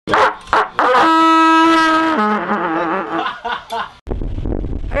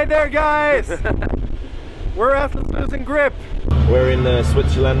there, guys! We're after losing grip. We're in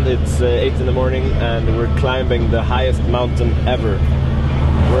Switzerland. It's 8 in the morning, and we're climbing the highest mountain ever.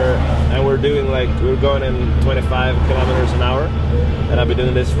 We're doing we're going in 25 kilometers an hour, and I've been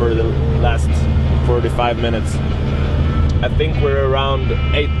doing this for the last 45 minutes. I think we're around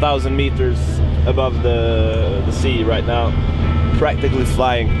 8,000 meters above the sea right now, practically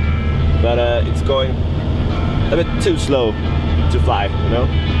flying, but it's going a bit too slow to fly, you know.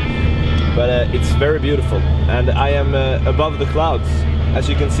 But it's very beautiful, and I am above the clouds. As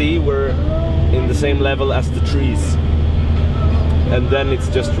you can see, we're in the same level as the trees, and then it's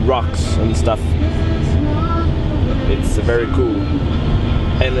just rocks and stuff. It's very cool,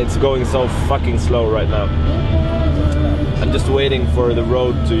 and it's going so fucking slow right now. I'm just waiting for the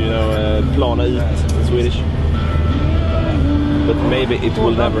road to, you know, plana ut in Swedish, but maybe it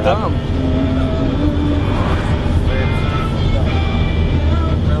will never happen.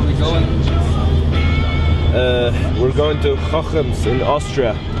 Where are we going? We're going to Hohenems in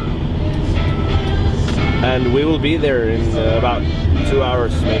Austria, and we will be there in about 2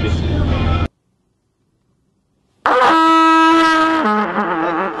 hours maybe.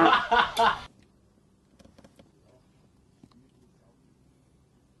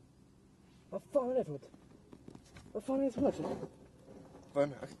 Vad fan är det för något? Vad fan är det för något? Vad är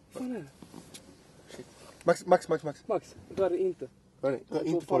det? Shit. Max. Max, det är det inte. Vad är det?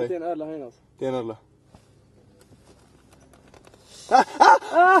 Inte på dig. Det är en ödla här inne alltså. Det är en ödla.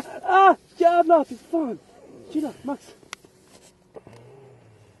 Jävlar, fy fan! Chilla, Max!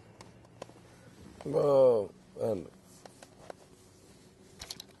 Wow, and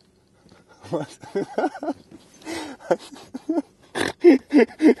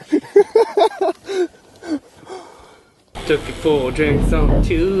Took 4 drinks on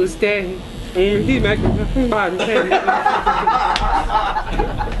Tuesday. He make body heavy.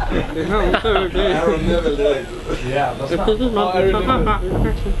 I remember that. Yeah, that's not... I remember.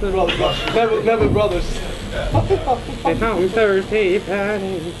 Never brothers. It's on Thursday,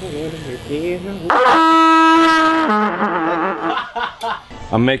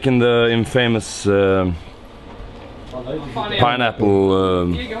 I'm making the infamous pineapple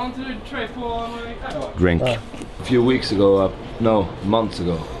drink. A few weeks ago, no, months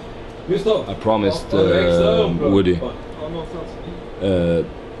ago, I promised Woody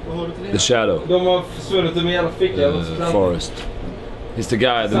the shadow, the forest. He's the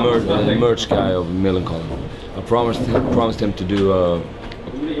guy, the merch guy of Millencolin. I promised him to do a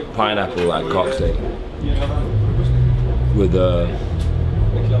pineapple cocktail with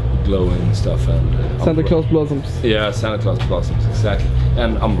glowing stuff and Santa Claus blossoms. Yeah, Santa Claus blossoms, exactly,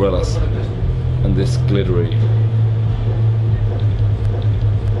 and umbrellas, and this glittery.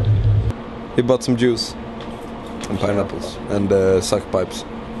 He bought some juice and pineapples and suck pipes.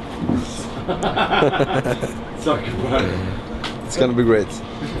 Suck pipe. It's gonna be great.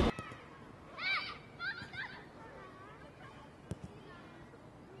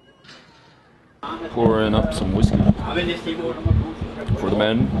 Pouring up some whiskey for the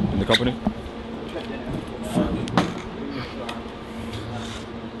men in the company.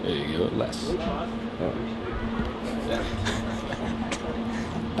 There you go, less.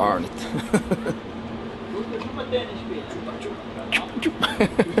 Darn it.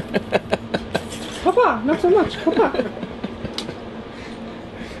 Papa, not so much, Papa.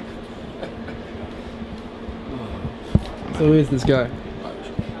 So who is this guy?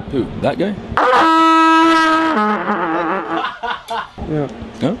 Who? That guy? Yeah.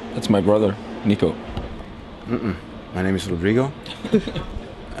 No, that's my brother, Nico. My name is Rodrigo.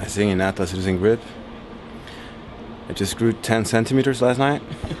 I sing in Atlas Losing Grip. I just grew 10 centimeters last night.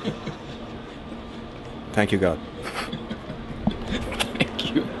 Thank you, God.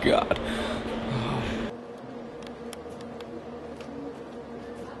 Thank you, God.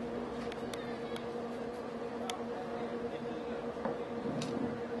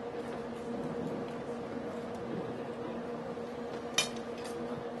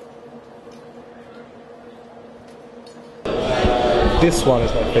 This one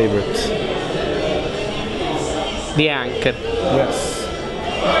is my favorite. The anchor. Yes.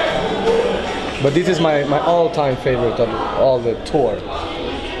 But this is my all-time favorite of all the tour.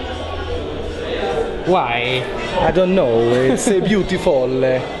 Why? I don't know, it's beautiful.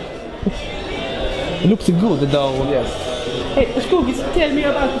 It looks good though. Yes. Hey, Skogis, tell me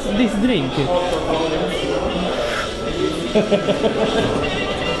about this drink.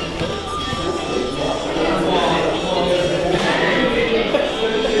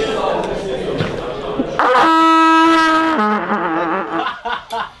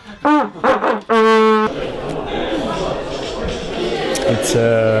 It's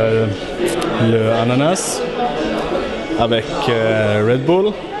it's le ananas avec Red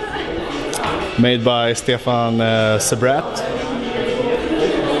Bull, made by Stefan Sebrat,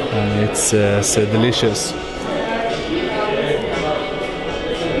 and it's so delicious.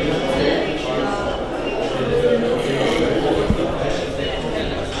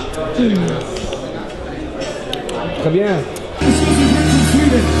 Très bien.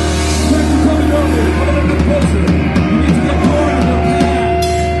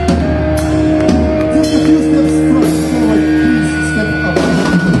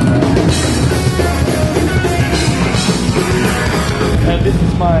 This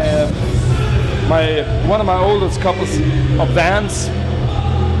is one of my oldest couples of Vans.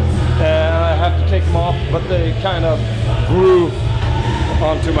 I have to take them off, but they kind of grew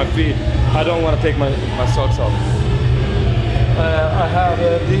onto my feet. I don't want to take my socks off. I have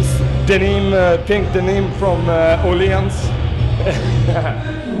this denim, pink denim from Orleans,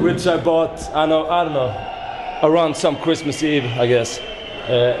 which I bought, I don't know, around some Christmas Eve, I guess.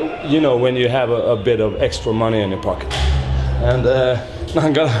 You know, when you have a bit of extra money in your pocket. And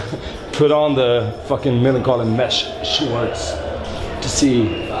I'm gonna put on the fucking Millencolin mesh shorts to see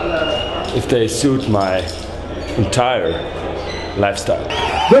if they suit my entire lifestyle.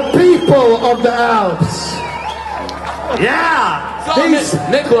 The people of the Alps. Yeah!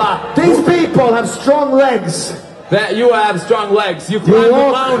 These people have strong legs. That you have strong legs. You climb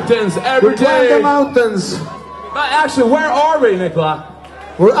the mountains every day. We climb the mountains. Actually, where are we, Nicola?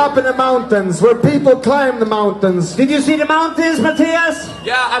 We're up in the mountains, where people climb the mountains. Did you see the mountains, Matthias?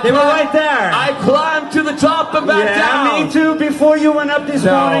 Yeah, they were right there. I climbed to the top and back down. Yeah, me too. Before you went up this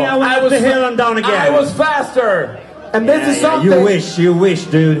morning, I went up the hill and down again. I was faster. And this is something. You wish,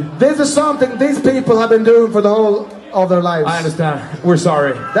 dude. This is something these people have been doing for the whole of their lives. I understand. We're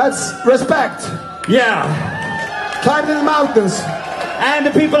sorry. That's respect. Yeah. Climbing the mountains. And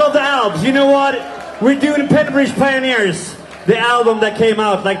the people of the Alps. You know what? We're doing Petbridge Pioneers. The album that came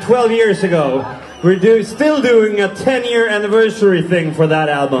out like 12 years ago. We're still doing a 10-year anniversary thing for that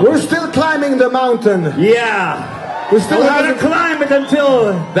album. We're still climbing the mountain. Yeah. We're gonna climb it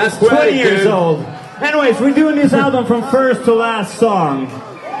until that's 20 years old. Anyways, we're doing this album from first to last song.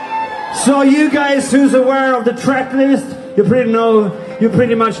 So you guys who's aware of the track list, you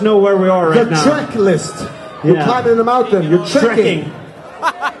pretty much know where we are right now. The track list. You're climbing the mountain. You're trekking.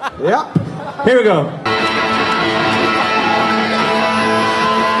 Yep. Here we go.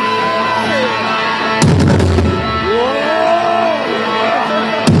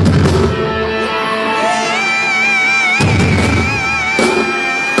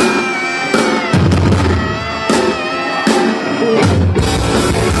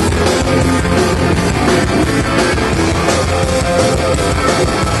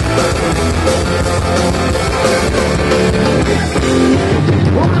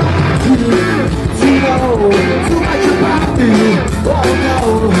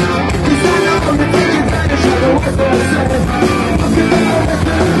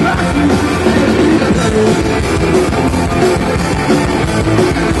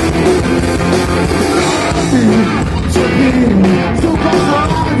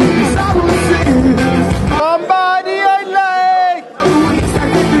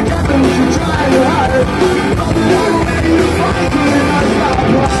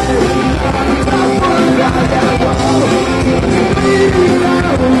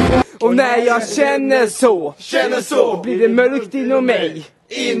 Och när jag känner så blir det mörkt inom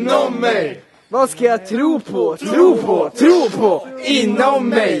mig. Vad ska jag tro på? Inom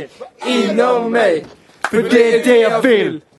mig. För det är det jag vill.